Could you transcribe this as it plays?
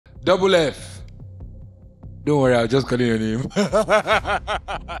Double F. Don't worry, I'll just call your name.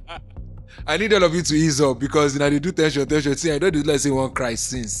 I need all of you to ease up because they do tension. See, I don't do like say one cry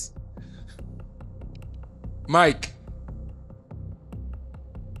since. Mike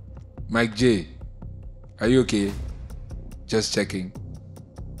J, are you okay? Just checking.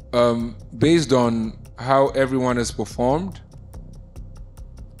 Based on how everyone has performed,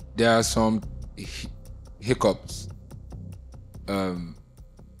 there are some hiccups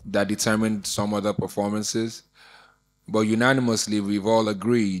that determined some other performances, but unanimously we've all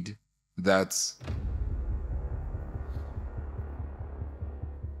agreed that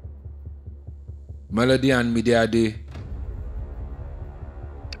Melody and Mideade,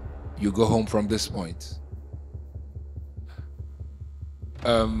 you go home from this point.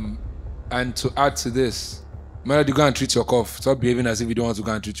 And to add to this, Melody, go and treat your cough. Stop behaving as if you don't want to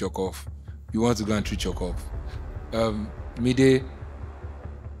go and treat your cough. You want to go and treat your cough. Mide,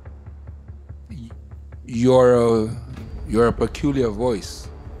 you're a peculiar voice.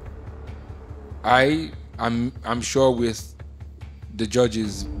 I'm sure with the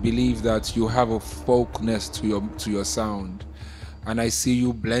judges believe that you have a folkness to your sound, and I see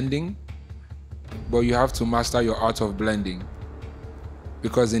you blending, but you have to master your art of blending,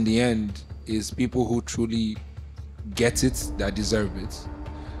 because in the end, it's people who truly get it that deserve it.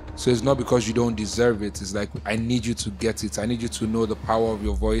 So it's not because you don't deserve it. It's like, I need you to get it. I need you to know the power of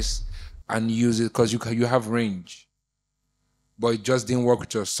your voice and use it, because you have range. But it just didn't work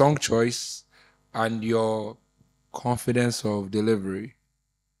with your song choice and your confidence of delivery.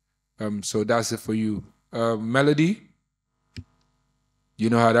 So that's it for you. Melody, you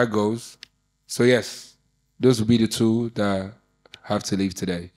know how that goes. So yes, those will be the two that have to leave today.